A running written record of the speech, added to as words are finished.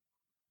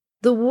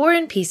The War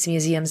and Peace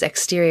Museum's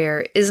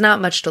exterior is not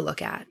much to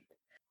look at.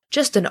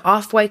 Just an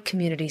off-white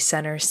community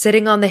center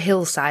sitting on the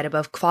hillside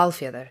above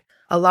Hvalfjörður,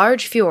 a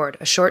large fjord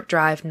a short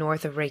drive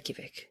north of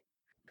Reykjavik.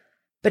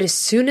 But as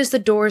soon as the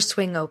doors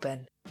swing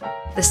open,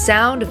 the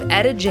sound of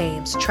Etta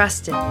James'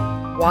 Trust in Me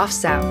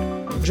wafts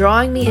out,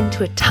 drawing me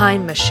into a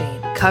time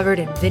machine covered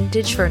in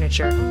vintage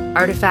furniture,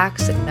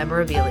 artifacts, and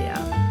memorabilia.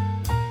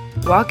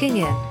 Walking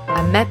in,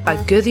 I'm met by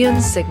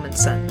Guðjón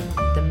Sigmundsson,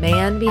 the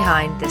man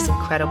behind this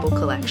incredible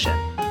collection.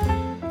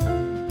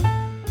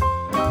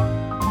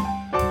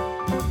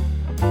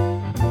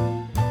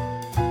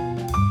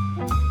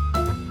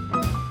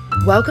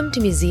 Welcome to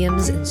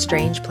Museums in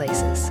Strange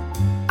Places.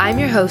 I'm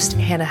your host,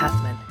 Hannah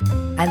Huffman,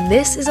 and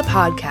this is a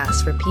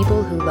podcast for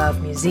people who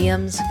love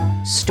museums,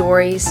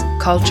 stories,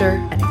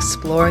 culture, and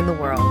exploring the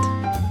world.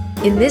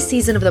 In this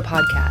season of the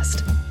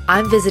podcast,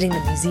 I'm visiting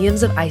the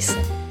museums of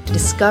Iceland to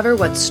discover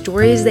what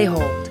stories they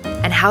hold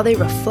and how they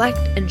reflect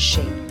and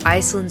shape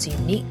Iceland's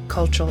unique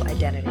cultural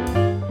identity.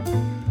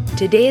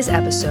 Today's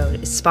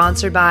episode is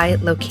sponsored by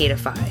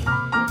Locatify.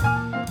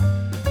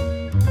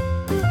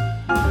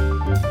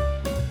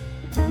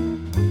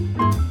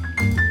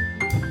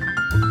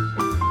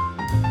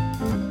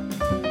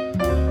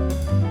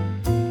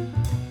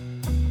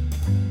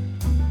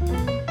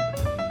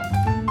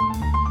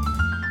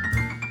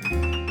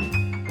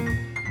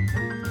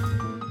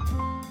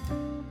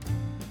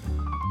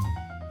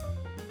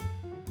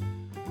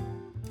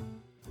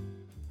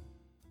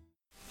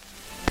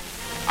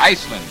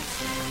 Iceland,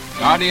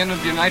 guardian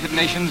of the United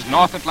Nations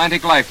North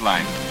Atlantic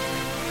Lifeline.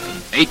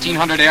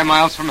 1,800 air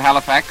miles from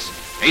Halifax,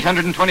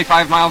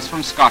 825 miles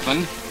from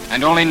Scotland,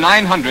 and only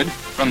 900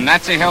 from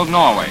Nazi-held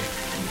Norway.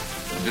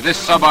 To this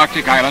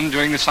subarctic island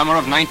during the summer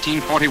of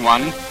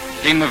 1941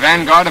 came the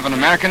vanguard of an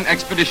American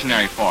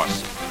expeditionary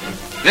force.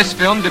 This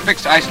film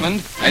depicts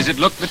Iceland as it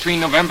looked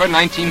between November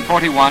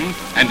 1941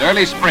 and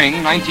early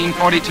spring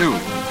 1942.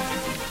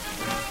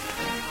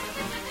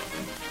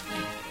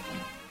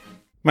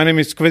 My name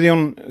is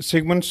Guðjón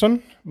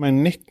Sigmundsson. My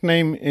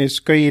nickname is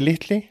Gaui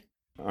Litli.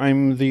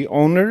 I'm the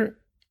owner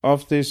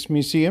of this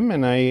museum,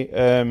 and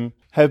I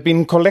have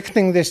been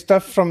collecting this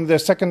stuff from the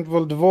Second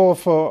World War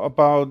for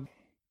about,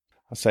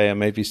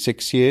 maybe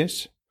 6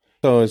 years.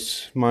 So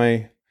it's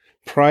my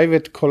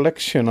private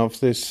collection of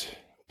this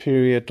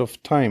period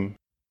of time.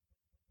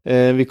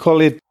 We call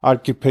it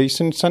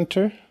Occupation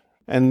Center,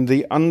 and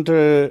the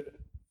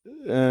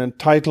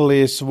title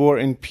is War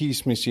and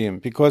Peace Museum,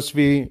 because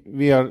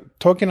we are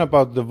talking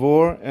about the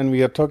war, and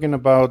we are talking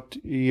about,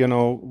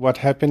 what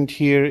happened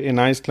here in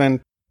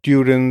Iceland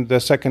during the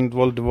Second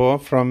World War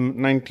from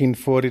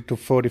 1940 to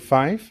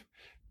 45.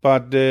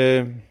 But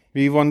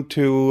we want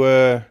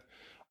to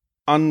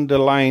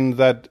underline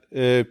that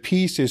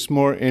peace is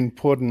more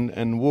important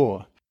than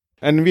war.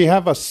 And we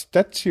have a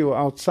statue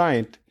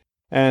outside,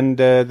 and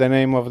the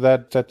name of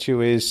that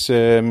statue is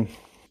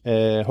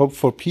Hope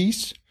for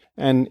Peace.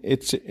 And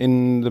it's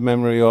in the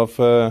memory of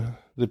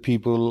the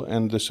people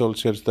and the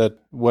soldiers that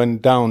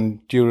went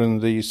down during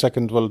the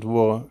Second World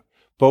War,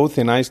 both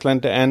in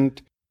Iceland and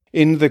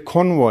in the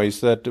convoys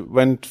that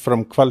went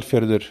from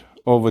Hvalfjörður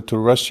over to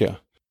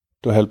Russia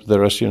to help the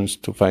Russians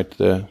to fight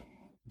the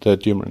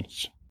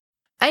Germans.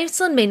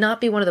 Iceland may not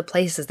be one of the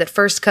places that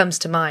first comes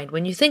to mind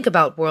when you think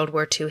about World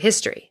War II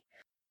history.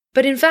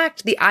 But in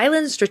fact, the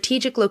island's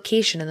strategic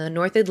location in the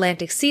North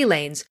Atlantic sea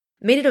lanes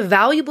made it a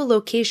valuable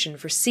location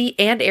for sea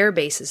and air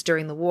bases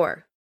during the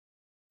war.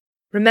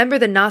 Remember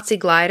the Nazi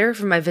glider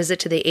from my visit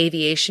to the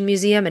Aviation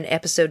Museum in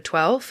episode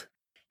 12?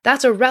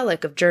 That's a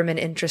relic of German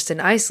interest in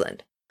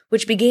Iceland,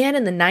 which began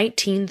in the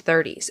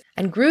 1930s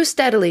and grew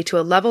steadily to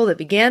a level that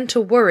began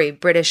to worry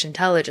British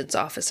intelligence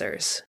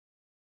officers.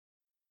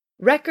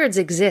 Records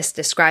exist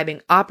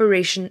describing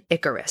Operation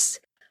Icarus,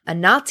 a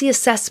Nazi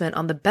assessment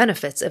on the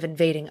benefits of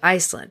invading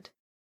Iceland.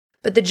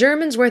 But the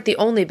Germans weren't the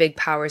only big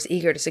powers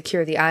eager to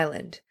secure the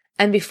island.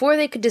 And before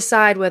they could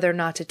decide whether or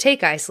not to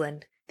take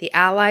Iceland, the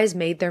Allies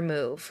made their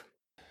move.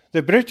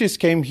 The British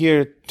came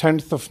here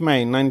 10th of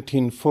May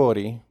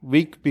 1940,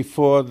 week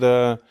before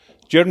the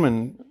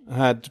German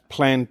had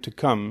planned to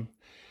come.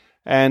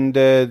 And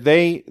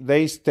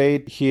they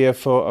stayed here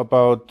for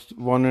about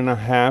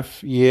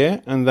 1.5 years,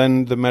 and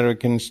then the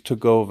Americans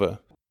took over.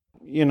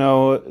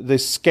 The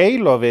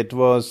scale of it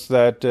was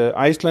that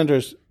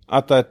Icelanders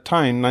at that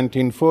time,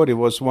 1940,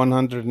 was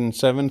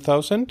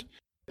 107,000.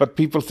 But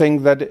people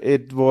think that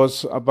it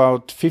was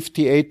about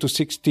 58 to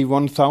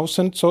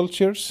 61,000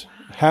 soldiers,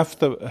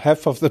 half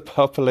of the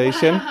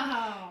population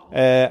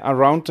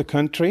around the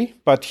country.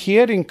 But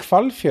here in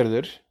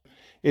Hvalfjörður,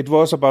 it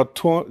was about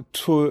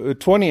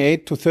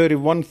 28 to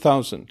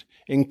 31,000,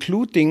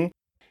 including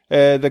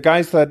the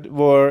guys that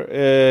were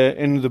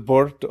in the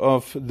board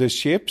of the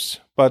ships.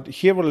 But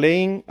here we're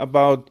laying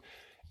about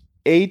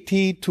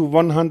 80 to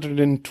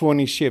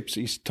 120 ships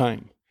each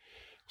time.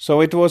 So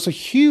it was a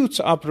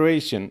huge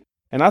operation.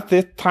 And at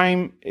that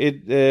time,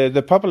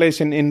 the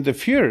population in the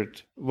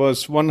fjord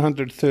was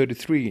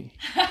 133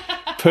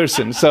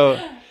 persons. So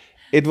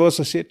it was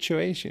a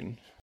situation.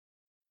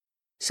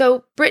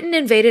 So Britain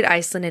invaded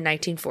Iceland in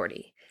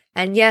 1940,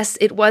 And yes,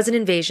 it was an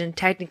invasion,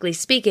 technically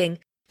speaking,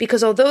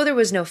 because although there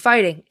was no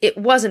fighting, it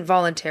wasn't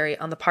voluntary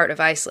on the part of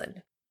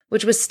Iceland,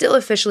 which was still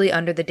officially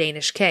under the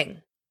Danish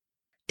king.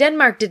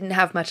 Denmark didn't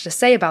have much to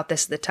say about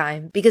this at the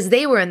time because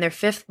they were in their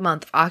 5th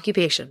month of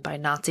occupation by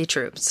Nazi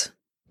troops.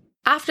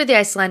 After the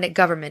Icelandic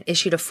government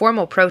issued a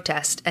formal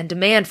protest and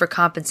demand for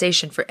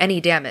compensation for any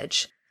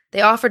damage,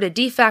 they offered a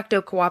de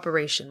facto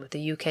cooperation with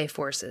the UK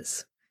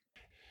forces.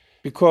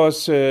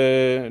 Because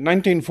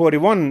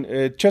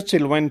 1941,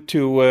 Churchill went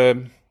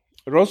to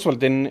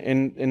Roosevelt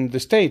in the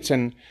States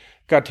and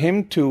got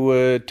him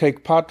to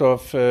take part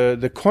of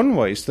the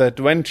convoys that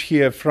went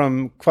here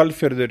from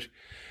Hvalfjörður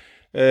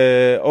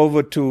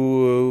over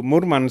to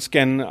Murmansk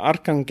and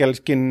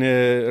Arkhangelsk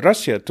in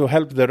Russia to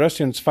help the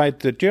Russians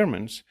fight the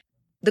Germans.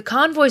 The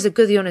convoys that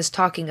Guðjón is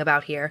talking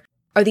about here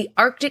are the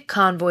Arctic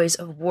convoys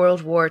of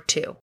World War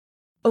II.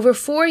 Over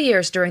 4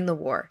 years during the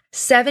war,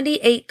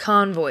 78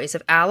 convoys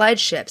of Allied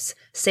ships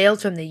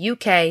sailed from the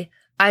UK,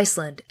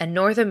 Iceland, and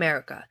North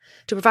America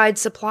to provide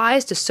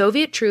supplies to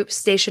Soviet troops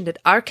stationed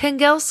at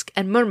Arkhangelsk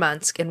and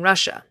Murmansk in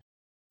Russia.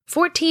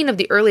 14 of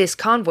the earliest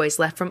convoys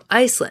left from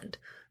Iceland,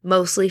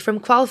 mostly from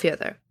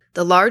Hvalfjörður,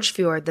 the large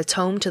fjord that's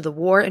home to the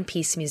War and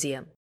Peace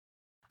Museum.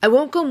 I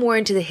won't go more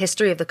into the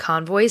history of the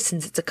convoys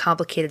since it's a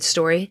complicated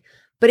story,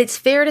 but it's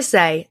fair to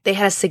say they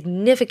had a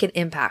significant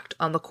impact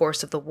on the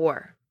course of the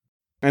war.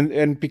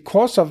 And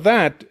because of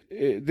that,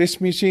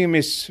 this museum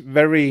is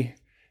very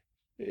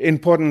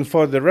important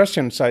for the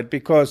Russian side,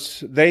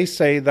 because they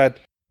say that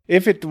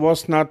if it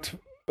was not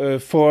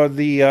for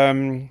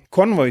the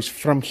convoys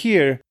from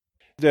here,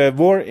 the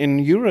war in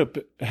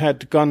Europe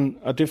had gone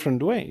a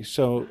different way.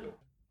 So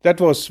that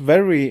was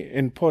very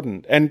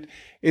important. And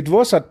it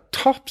was a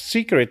top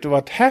secret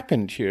what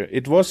happened here.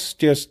 It was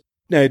just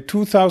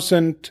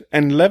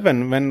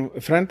 2011 when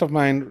a friend of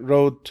mine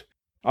wrote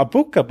a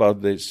book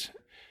about this.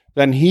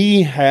 Then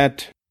he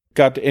had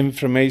got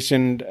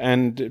information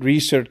and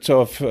research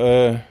of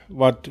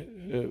what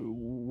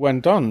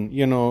went on.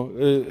 You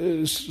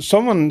know,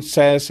 someone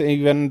says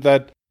even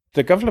that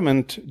the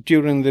government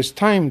during this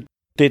time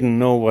didn't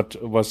know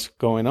what was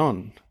going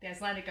on. The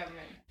Icelandic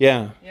government.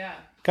 Yeah. Yeah.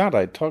 God,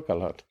 I talk a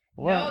lot.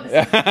 Wow. No,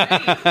 this is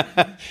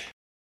great.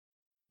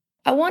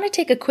 I want to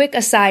take a quick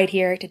aside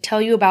here to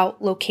tell you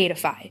about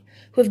Locatify,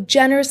 who have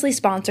generously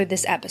sponsored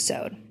this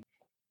episode.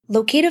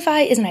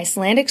 Locatify is an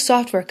Icelandic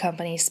software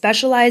company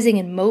specializing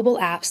in mobile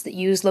apps that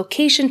use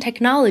location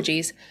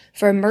technologies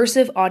for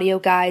immersive audio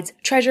guides,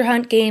 treasure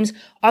hunt games,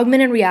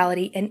 augmented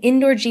reality, and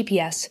indoor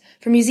GPS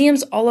for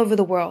museums all over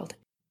the world.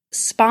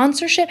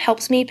 Sponsorship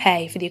helps me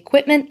pay for the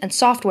equipment and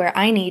software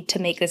I need to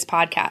make this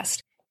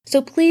podcast.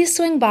 So please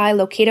swing by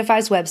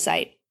Locatify's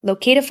website,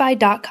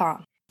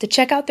 locatify.com, to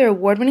check out their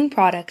award-winning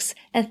products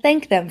and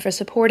thank them for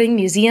supporting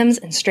museums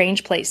in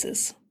strange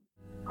places.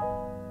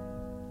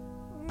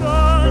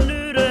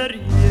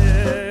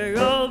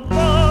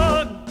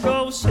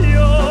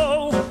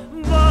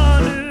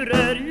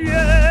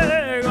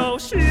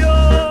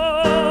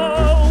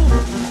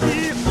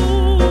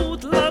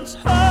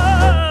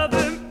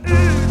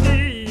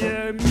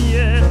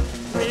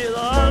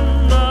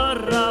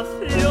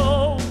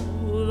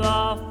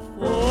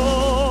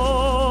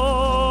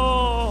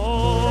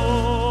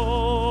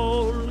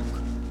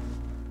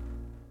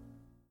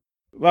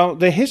 Well,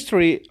 the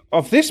history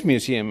of this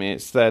museum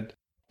is that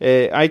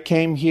I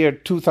came here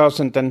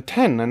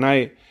 2010, and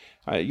I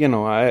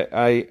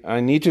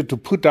needed to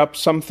put up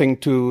something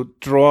to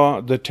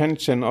draw the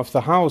attention of the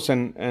house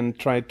and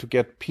try to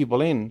get people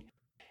in.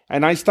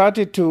 And I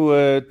started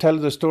to tell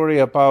the story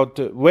about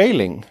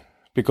whaling,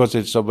 because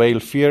it's a whale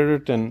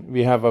fjord and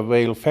we have a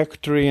whale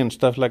factory and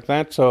stuff like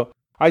that. So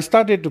I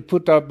started to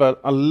put up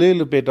a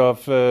little bit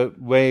of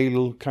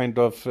whale kind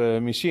of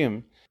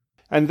museum.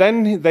 And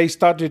then they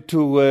started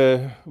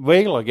to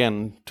whale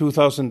again,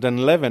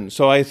 2011.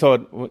 So I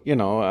thought,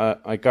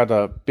 I got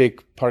a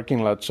big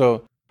parking lot,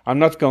 so I'm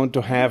not going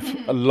to have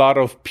a lot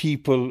of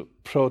people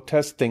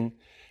protesting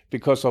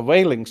because of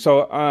whaling.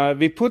 So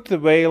we put the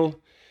whale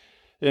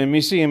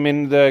museum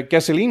in the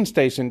gasoline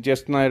station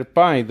just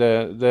nearby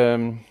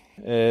in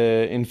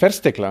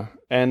Ferstikla.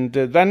 And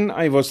then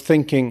I was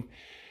thinking,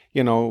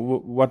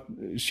 what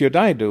should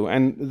I do?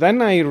 And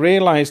then I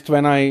realized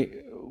when I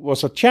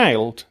was a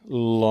child,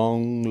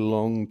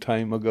 long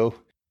time ago,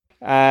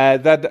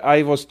 that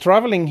I was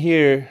traveling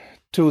here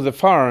to the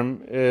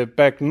farm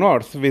back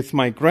north with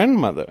my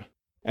grandmother.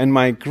 And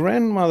my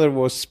grandmother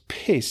was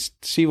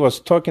pissed. She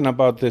was talking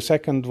about the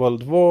Second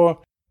World War,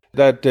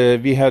 that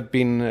we had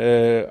been,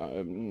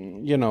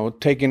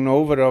 taken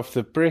over of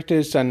the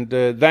British. And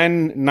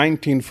then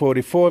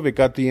 1944, we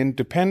got the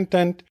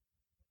independent.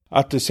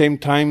 At the same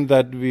time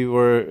that we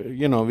were,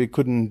 we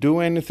couldn't do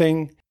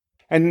anything.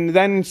 And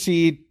then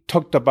she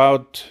talked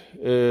about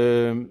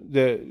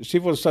she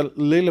was a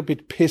little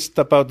bit pissed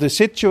about the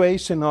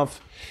situation of,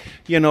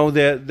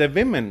 the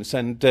women's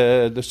and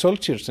the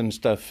soldiers and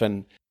stuff.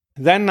 And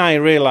then I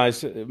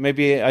realized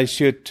maybe I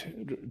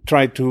should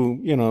try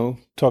to,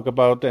 talk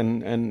about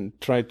and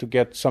try to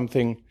get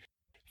something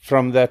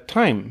from that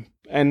time.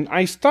 And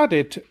I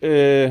started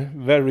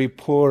very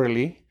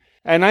poorly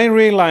And I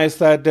realized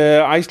that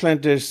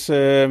Icelanders,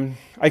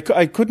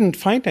 I couldn't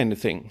find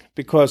anything,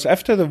 because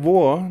after the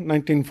war,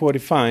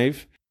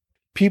 1945,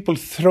 people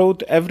threw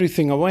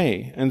everything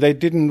away, and they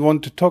didn't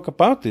want to talk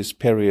about this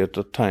period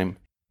of time.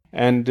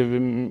 And,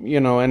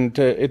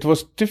 it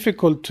was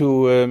difficult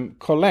to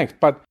collect.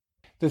 But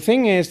the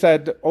thing is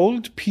that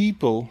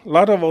a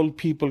lot of old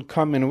people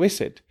come and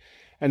visit,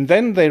 and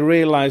then they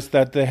realize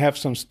that they have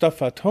some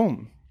stuff at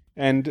home.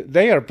 And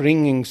they are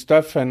bringing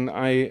stuff, and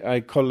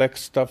I collect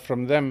stuff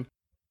from them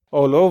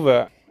all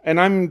over. And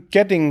I'm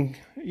getting,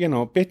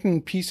 bits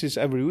and pieces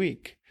every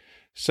week.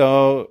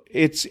 So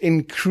it's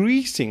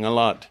increasing a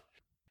lot.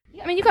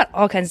 I mean, you've got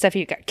all kinds of stuff.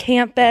 You've got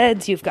camp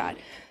beds, you've got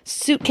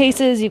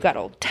suitcases, you've got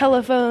old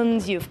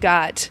telephones, you've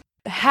got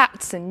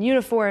hats and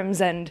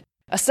uniforms and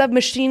a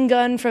submachine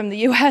gun from the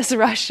US,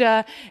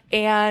 Russia,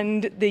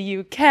 and the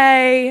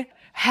UK,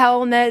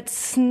 helmets,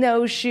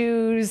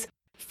 snowshoes,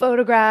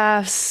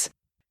 photographs,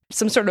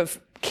 some sort of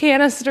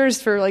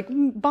canisters for like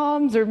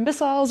bombs or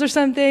missiles or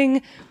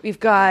something. We've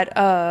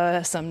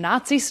got some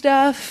Nazi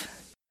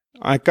stuff.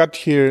 I got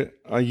here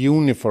a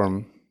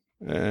uniform,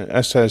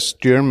 SS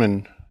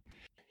German.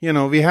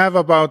 We have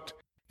about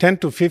 10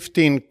 to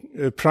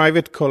 15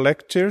 private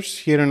collectors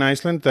here in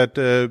Iceland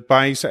that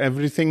buys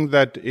everything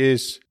that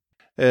is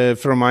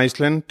from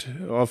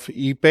Iceland off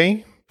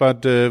eBay.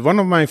 But one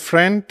of my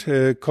friends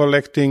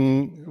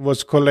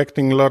was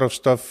collecting a lot of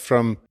stuff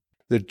from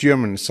the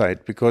German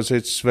side, because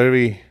it's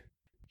very,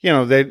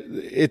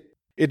 it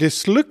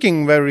is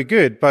looking very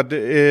good, but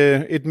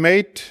it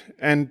made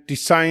and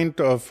designed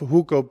of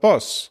Hugo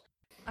Boss.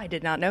 I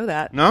did not know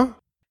that.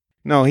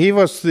 No, he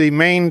was the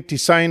main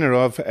designer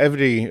of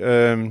every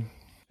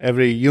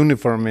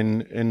uniform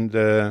in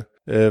the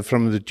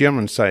from the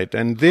German side,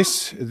 and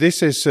this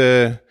is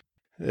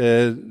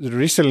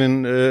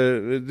Rieselin.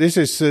 This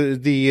is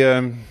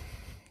the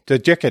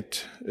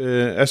jacket,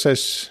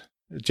 SS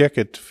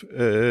jacket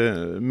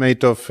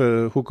made of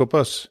Hugo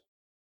Boss.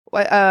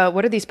 What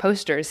are these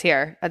posters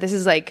here? This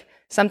is like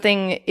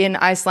something in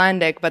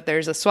Icelandic, but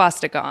there's a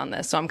swastika on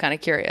this, so I'm kind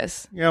of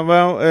curious. Yeah,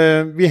 well,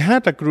 we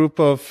had a group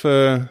of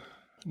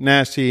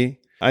Nazi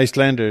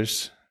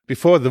Icelanders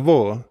before the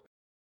war,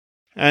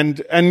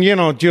 and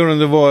during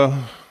the war,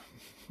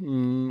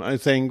 I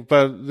think.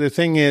 But the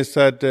thing is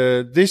that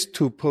these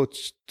two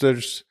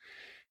posters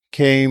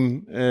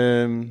came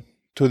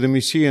to the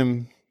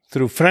museum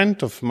through a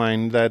friend of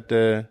mine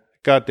that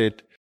got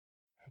it,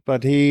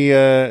 but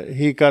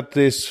he got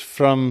this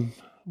from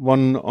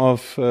one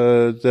of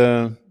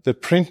the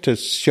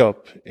printer's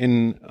shop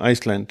in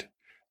Iceland,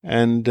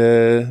 and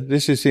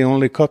this is the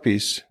only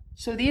copies.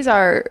 So these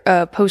are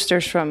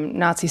posters from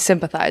Nazi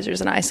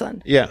sympathizers in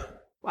Iceland? Yeah.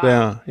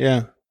 Wow. Yeah.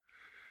 Wow.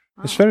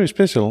 It's very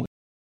special.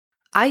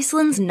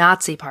 Iceland's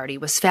Nazi Party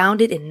was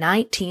founded in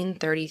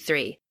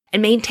 1933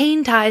 and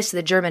maintained ties to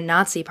the German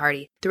Nazi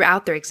Party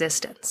throughout their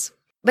existence.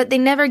 But they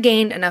never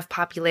gained enough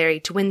popularity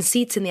to win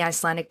seats in the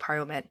Icelandic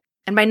parliament,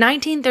 and by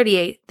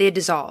 1938 they had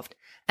dissolved,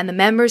 and the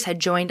members had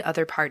joined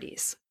other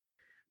parties.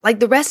 Like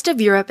the rest of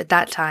Europe at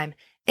that time,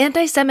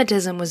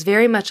 anti-Semitism was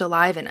very much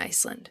alive in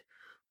Iceland.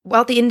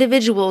 While the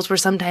individuals were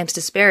sometimes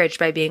disparaged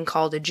by being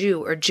called a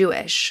Jew or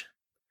Jewish.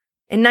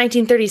 In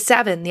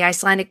 1937, the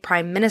Icelandic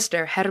Prime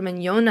Minister Hermann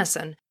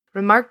Jónasson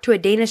remarked to a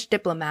Danish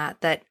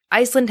diplomat that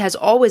Iceland has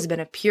always been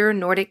a pure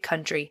Nordic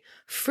country,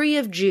 free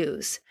of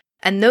Jews,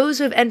 and those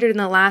who have entered in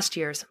the last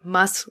years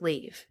must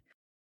leave.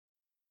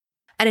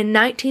 And in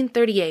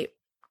 1938,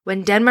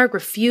 when Denmark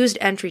refused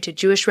entry to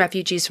Jewish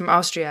refugees from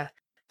Austria,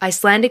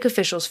 Icelandic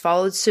officials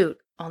followed suit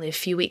only a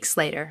few weeks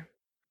later.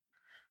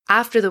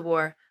 After the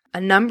war, a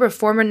number of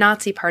former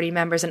Nazi Party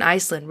members in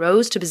Iceland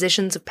rose to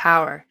positions of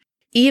power,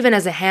 even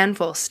as a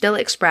handful still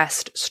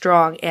expressed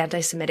strong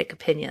anti-Semitic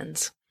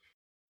opinions.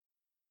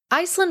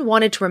 Iceland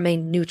wanted to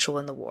remain neutral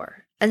in the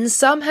war, and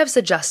some have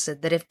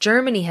suggested that if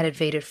Germany had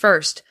invaded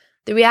first,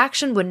 the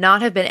reaction would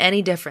not have been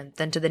any different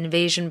than to the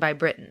invasion by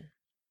Britain.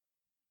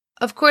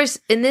 Of course,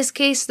 in this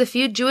case, the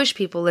few Jewish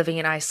people living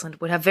in Iceland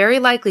would have very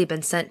likely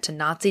been sent to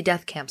Nazi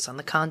death camps on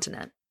the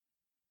continent.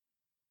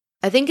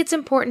 I think it's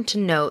important to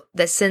note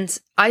that since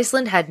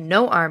Iceland had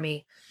no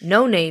army,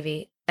 no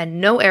navy, and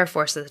no air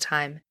force at the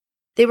time,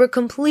 they were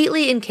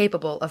completely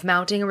incapable of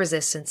mounting a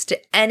resistance to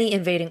any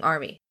invading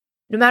army,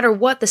 no matter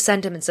what the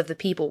sentiments of the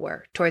people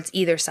were towards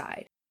either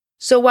side.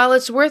 So while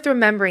it's worth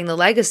remembering the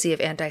legacy of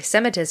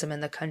anti-Semitism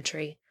in the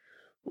country,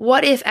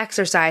 what if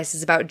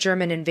exercises about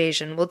German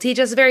invasion will teach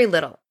us very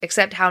little,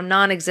 except how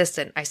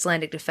non-existent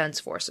Icelandic defense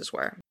forces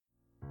were?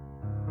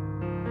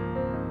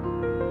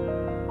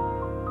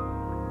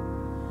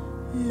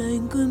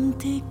 Löngum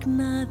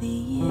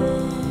tignaði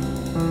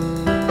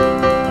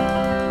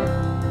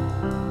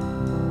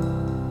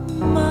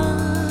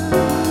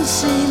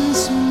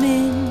mannsins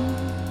mynd,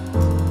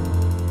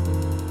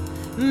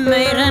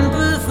 meir en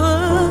Guð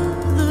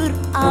föður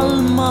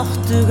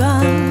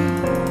almáttugan,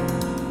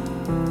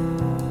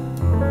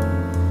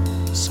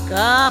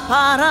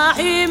 skapara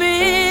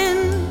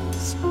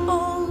himins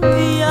og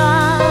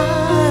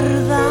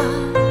jarðar,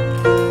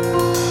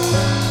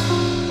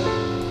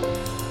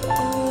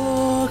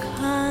 og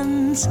hann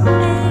Guðs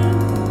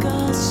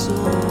enga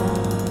son,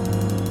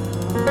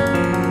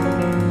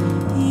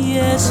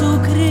 Jesú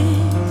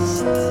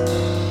Krist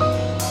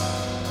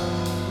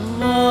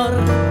var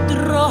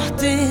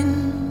drottinn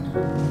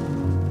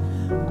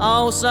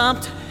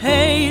ásamt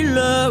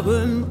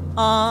heilögum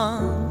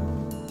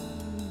anda.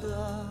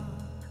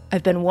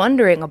 I've been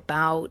wondering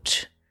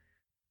about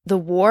the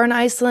war in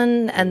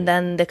Iceland and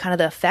then the kind of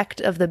the effect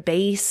of the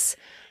base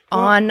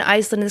on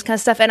Iceland and this kind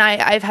of stuff. And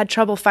I've had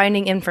trouble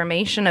finding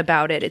information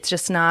about it. It's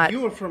just not...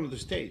 You were from the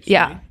States,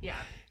 Yeah. right? Yeah.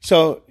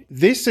 So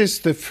this is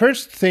the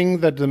first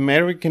thing that the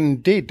American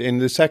did in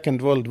the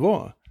Second World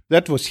War.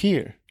 That was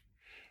here.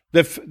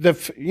 We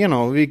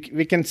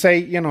can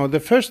say,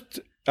 the first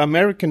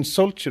American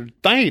soldier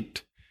died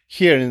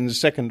here in the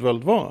Second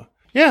World War.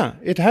 Yeah,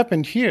 it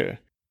happened here.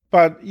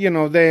 But,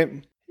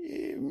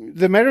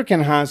 the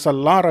American has a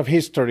lot of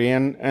history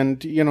and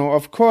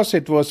of course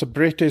it was a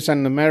British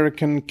and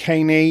American,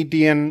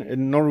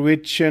 Canadian,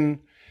 Norwegian.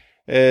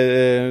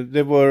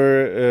 There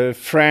were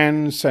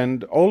French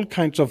and all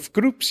kinds of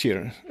groups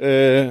here,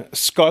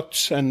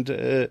 Scots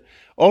and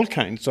all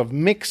kinds of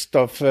mixed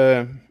of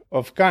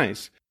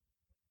guys.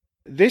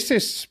 This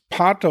is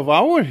part of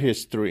our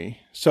history,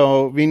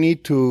 so we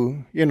need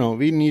to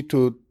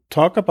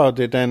talk about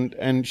it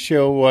and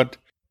show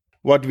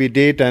what we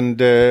did and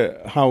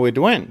how it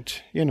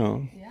went.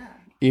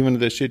 Even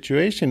the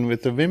situation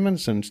with the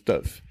women's and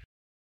stuff.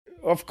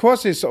 Of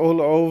course, it's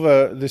all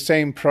over the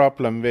same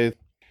problem with.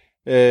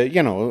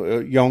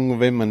 Young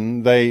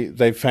women,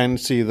 they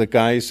fancy the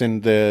guys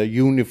in the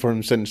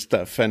uniforms and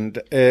stuff.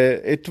 And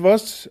it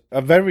was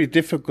a very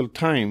difficult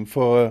time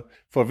for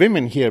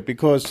women here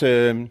because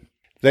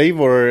they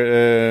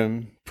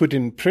were put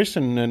in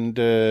prison and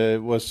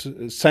was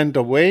sent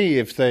away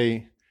if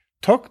they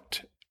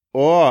talked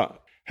or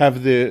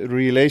have the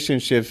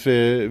relationship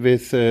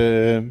with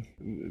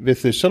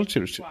the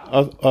soldiers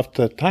of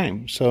that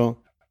time. So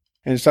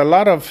it's a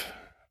lot of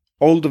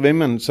old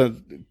women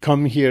that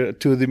come here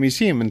to the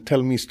museum and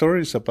tell me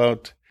stories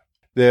about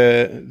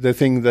the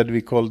thing that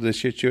we call the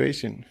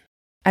situation.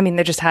 I mean,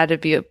 there just had to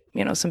be,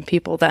 some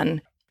people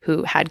then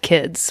who had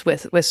kids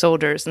with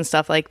soldiers and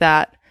stuff like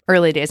that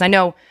early days. I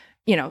know,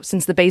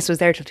 since the base was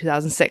there till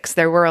 2006,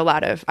 there were a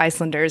lot of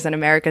Icelanders and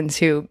Americans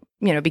who,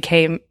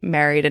 became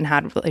married and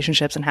had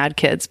relationships and had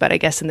kids. But I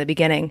guess in the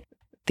beginning,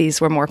 these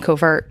were more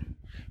covert.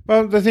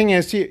 Well, the thing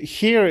is,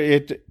 here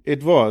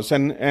it was,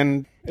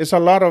 and it's a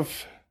lot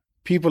of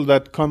people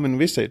that come and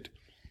visit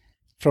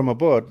from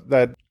abroad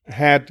that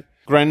had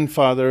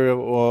grandfather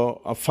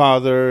or a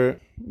father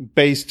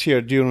based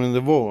here during the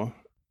war.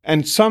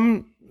 And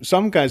some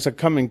guys are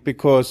coming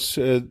because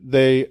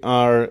they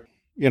are,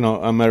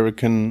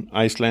 American,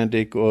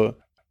 Icelandic, or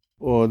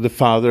the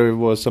father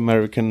was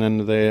American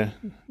and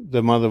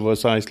the mother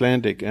was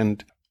Icelandic.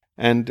 And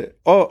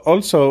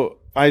also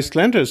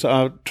Icelanders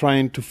are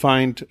trying to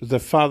find the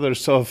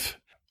fathers of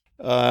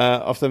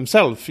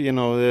themselves,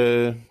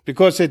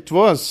 because it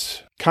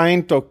was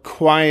kind of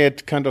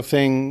quiet kind of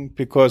thing,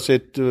 because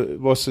it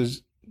was a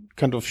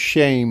kind of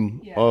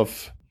shame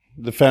of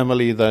the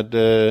family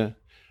that,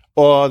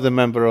 or the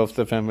member of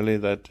the family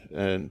that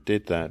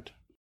did that.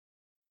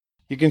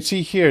 You can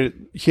see here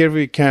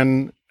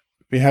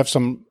we have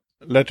some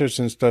letters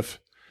and stuff,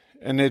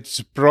 and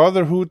it's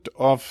Brotherhood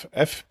of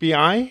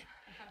FBI,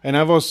 and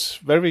I was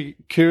very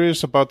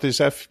curious about this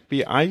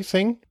FBI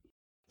thing.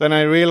 Then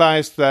I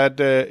realized that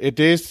it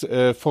is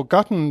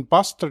Forgotten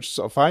Bastards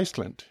of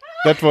Iceland.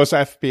 That was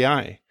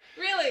FBI.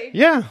 Really?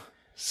 Yeah.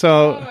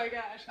 So. Oh my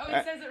gosh! Oh,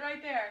 it says it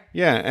right there.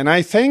 Yeah, and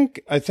I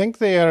think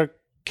they are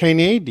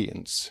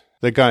Canadians.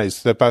 The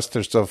guys, the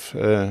bastards of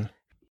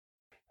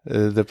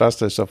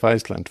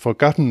Iceland,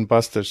 Forgotten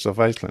Bastards of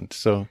Iceland.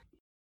 So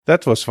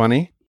that was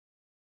funny.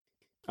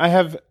 I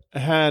have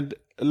had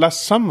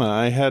last summer.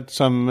 I had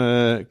some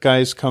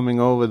guys coming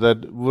over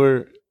that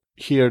were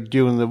here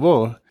during the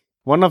war.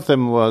 One of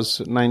them was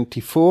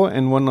 94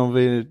 and one of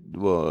it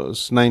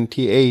was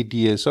 98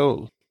 years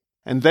old.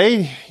 And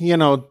they,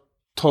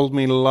 told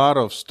me a lot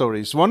of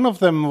stories. One of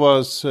them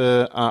was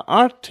an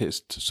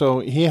artist. So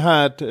he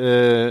had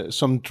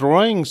some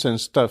drawings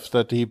and stuff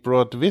that he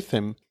brought with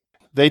him.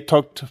 They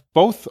talked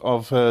both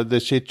of the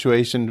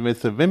situation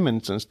with the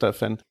women and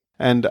stuff.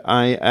 And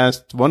I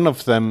asked one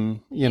of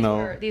them,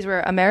 These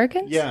were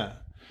Americans? Yeah.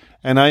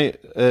 And I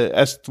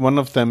asked one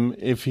of them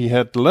if he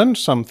had learned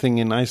something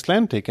in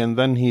Icelandic, and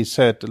then he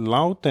said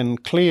loud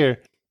and clear,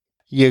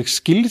 "Ég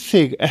skil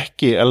þig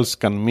ekki,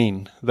 elskan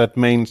mín." That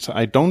means,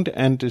 "I don't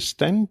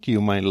understand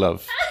you, my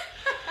love."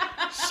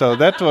 So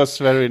that was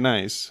very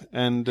nice.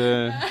 And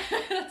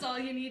That's all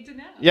you need to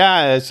know.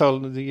 yeah, that's all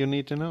you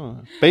need to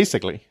know,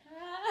 basically.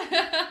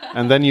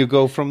 And then you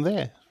go from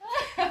there.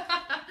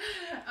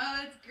 Oh,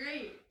 that's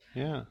great.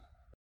 Yeah.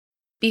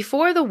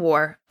 Before the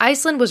war,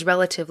 Iceland was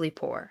relatively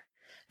poor.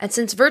 And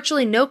since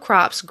virtually no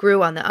crops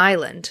grew on the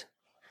island,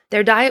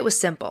 their diet was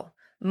simple,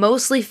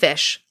 mostly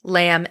fish,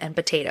 lamb, and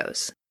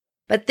potatoes.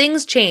 But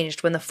things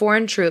changed when the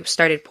foreign troops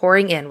started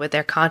pouring in with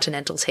their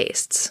continental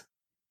tastes.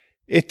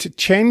 It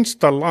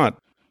changed a lot.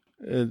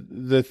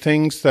 The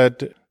things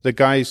that the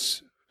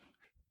guys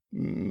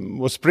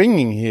was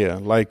bringing here,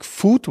 like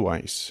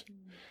food-wise.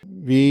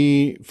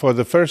 We, for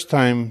the first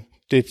time,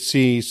 did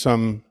see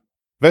some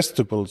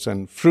vegetables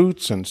and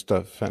fruits and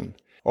stuff, and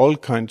all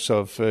kinds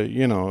of,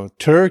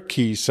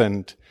 turkeys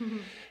and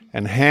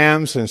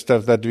hams and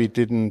stuff that we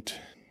didn't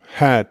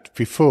had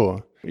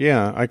before.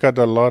 Yeah, I got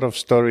a lot of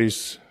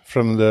stories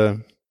from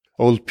the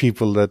old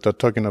people that are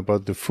talking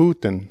about the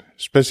food, and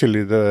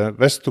especially the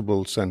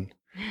vegetables and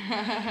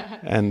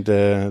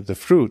the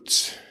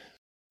fruits.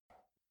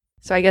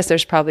 So I guess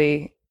there's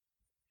probably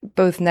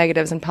both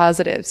negatives and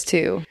positives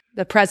to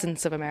the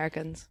presence of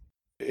Americans.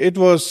 It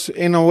was,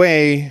 in a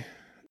way,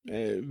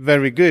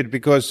 very good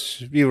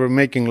because we were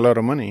making a lot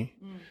of money.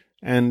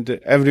 And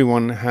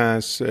everyone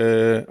has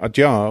a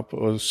job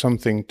or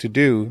something to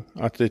do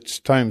at its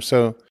time.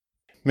 So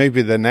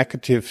maybe the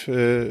negative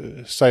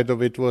side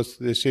of it was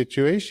the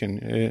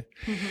situation.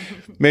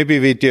 Maybe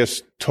we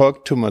just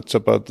talked too much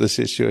about the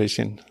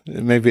situation.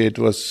 Maybe it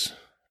was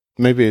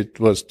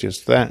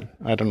just that.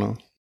 I don't know.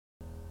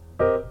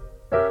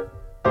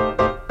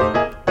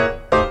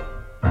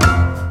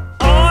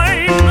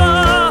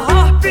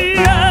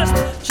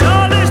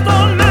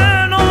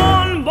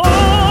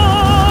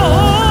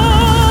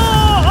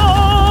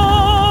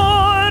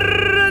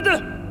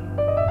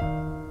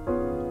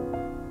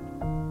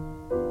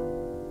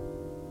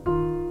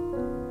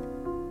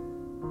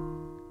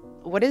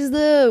 What is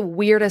the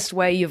weirdest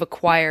way you've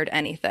acquired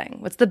anything?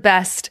 What's the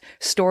best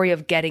story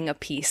of getting a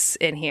piece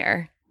in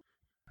here?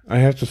 I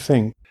have to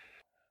think.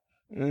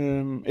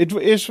 It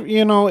was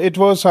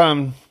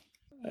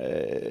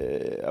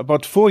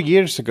about 4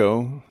 years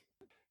ago.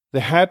 The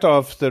head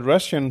of the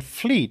Russian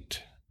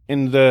fleet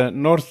in the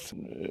north,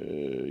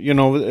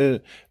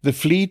 the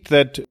fleet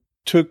that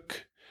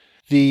took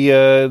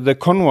the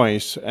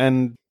convoys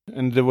and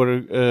they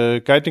were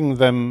guiding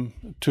them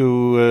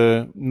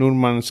to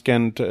Murmansk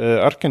and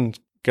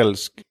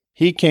Arkhangelsk.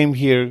 He came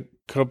here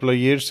a couple of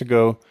years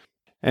ago,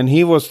 and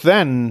he was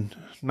then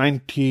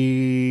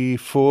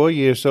 94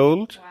 years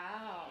old.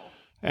 Wow.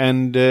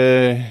 And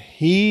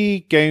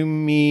he gave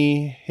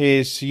me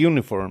his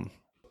uniform.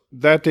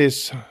 That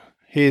is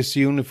his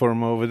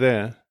uniform over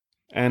there.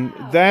 And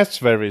that's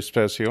very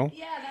special.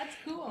 Yeah, that's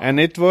cool. And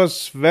it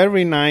was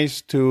very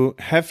nice to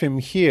have him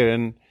here,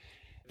 and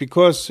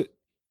because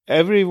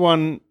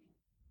everyone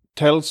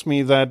tells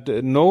me that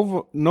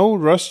no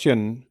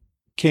Russian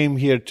came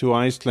here to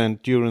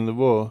Iceland during the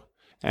war.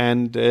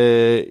 And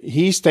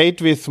he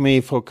stayed with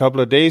me for a couple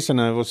of days, and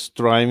I was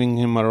driving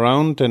him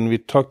around, and we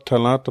talked a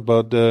lot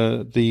about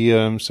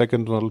the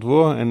Second World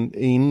War. And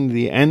in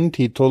the end,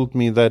 he told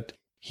me that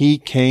he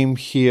came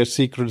here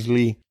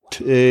secretly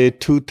 2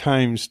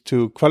 times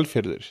to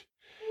Hvalfjörður.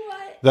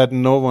 What? That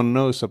no one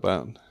knows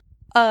about.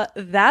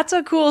 That's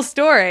a cool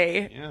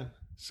story. Yeah.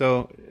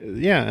 So,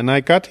 and I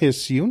got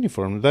his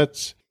uniform.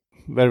 That's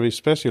very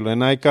special.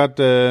 And I got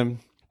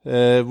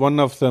one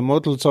of the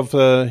models of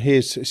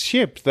his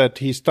ship that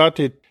he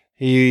started.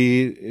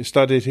 He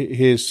started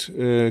his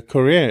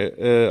career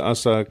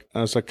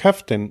as a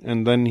captain,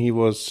 and then he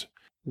was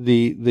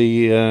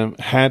the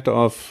head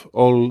of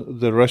all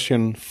the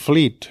Russian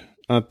fleet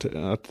at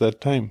that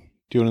time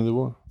during the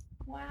war.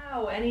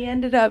 Wow, and he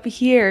ended up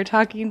here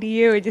talking to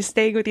you and just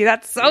staying with you.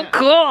 That's so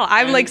cool.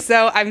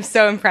 I'm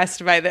so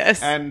impressed by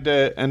this.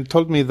 And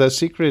told me the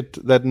secret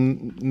that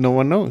no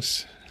one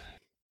knows.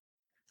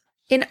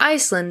 In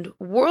Iceland,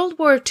 World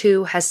War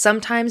II has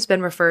sometimes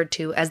been referred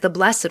to as the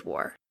Blessed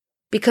War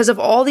because of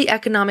all the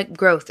economic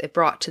growth it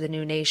brought to the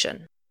new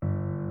nation.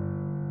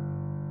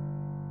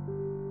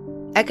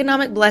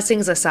 Economic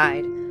blessings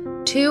aside,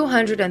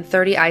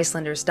 230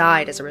 Icelanders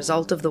died as a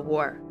result of the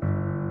war.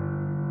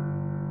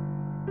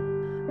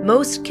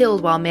 Most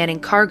killed while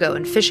manning cargo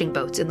and fishing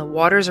boats in the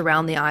waters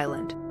around the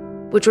island,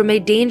 which were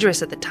made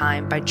dangerous at the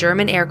time by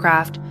German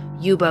aircraft,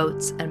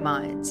 U-boats, and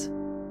mines.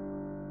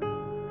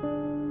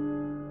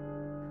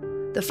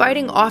 The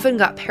fighting often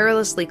got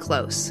perilously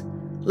close,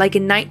 like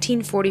in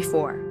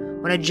 1944,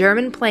 when a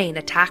German plane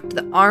attacked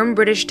the armed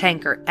British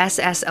tanker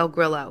SS El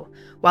Grillo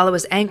while it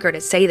was anchored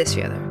at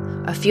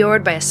Seyðisfjörður, a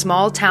fjord by a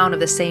small town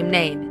of the same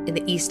name in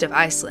the east of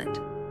Iceland.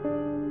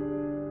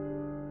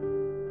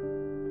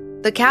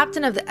 The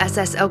captain of the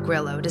SS El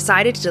Grillo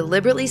decided to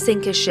deliberately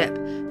sink his ship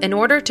in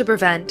order to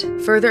prevent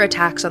further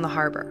attacks on the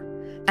harbor,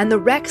 and the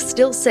wreck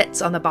still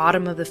sits on the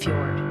bottom of the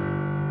fjord.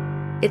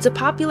 It's a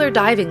popular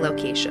diving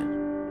location,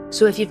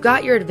 so if you've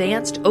got your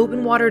advanced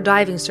open water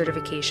diving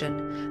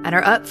certification and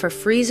are up for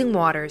freezing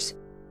waters,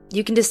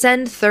 you can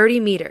descend 30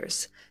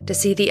 meters to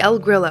see the El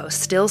Grillo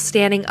still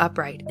standing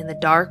upright in the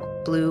dark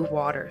blue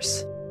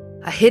waters,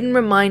 a hidden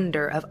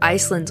reminder of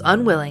Iceland's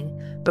unwilling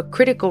but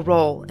critical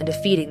role in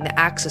defeating the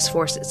Axis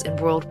forces in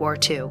World War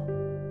II.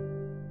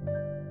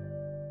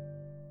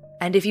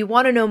 And if you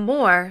want to know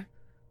more,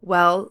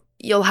 well,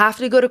 you'll have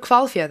to go to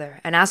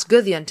Hvalfjörður and ask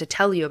Guðjón to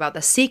tell you about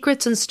the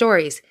secrets and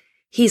stories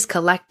he's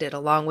collected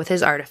along with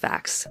his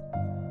artifacts.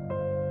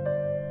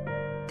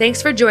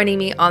 Thanks for joining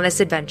me on this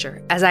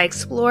adventure as I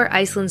explore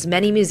Iceland's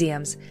many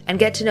museums and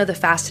get to know the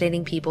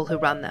fascinating people who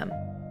run them.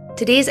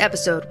 Today's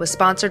episode was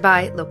sponsored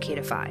by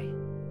Locatify.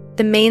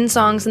 The main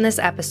songs in this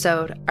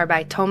episode are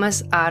by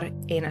Thomas R.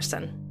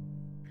 Einarsson.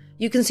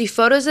 You can see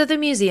photos of the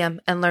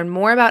museum and learn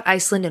more about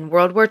Iceland in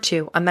World War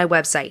II on my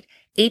website,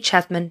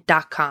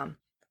 hethman.com.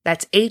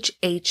 That's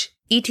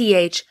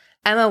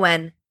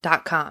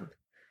HHETHMON.com.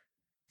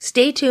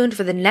 Stay tuned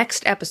for the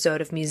next episode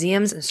of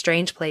Museums and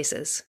Strange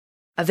Places,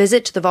 a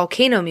visit to the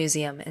Volcano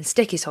Museum in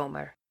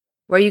Stykkishólmur,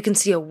 where you can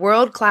see a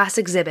world-class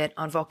exhibit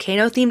on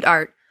volcano-themed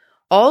art,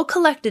 all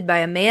collected by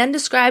a man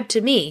described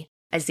to me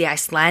as the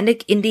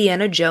Icelandic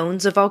Indiana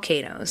Jones of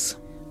volcanoes.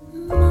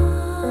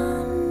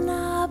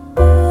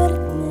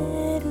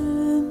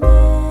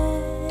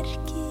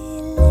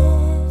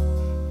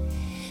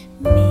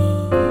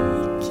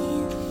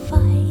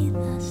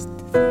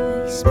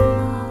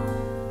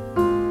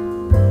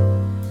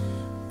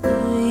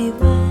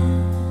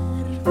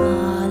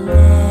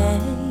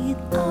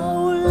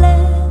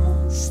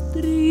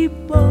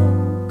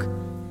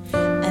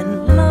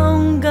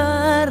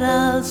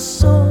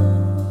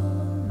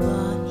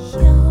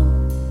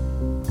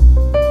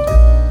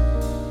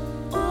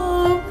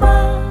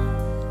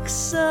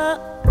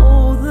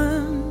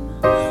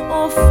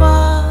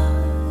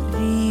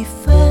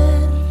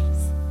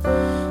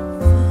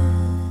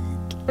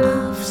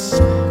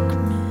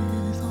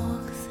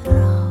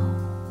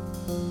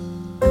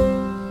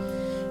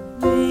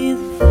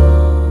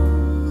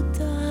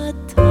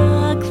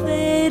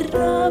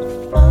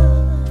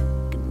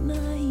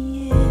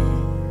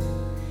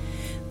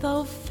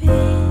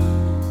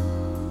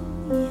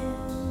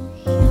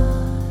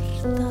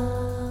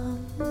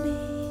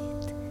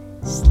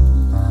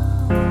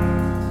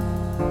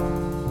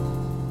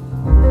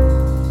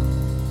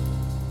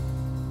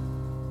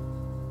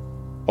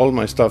 All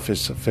my stuff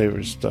is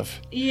favorite stuff.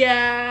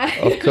 Yeah.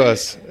 Of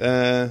course.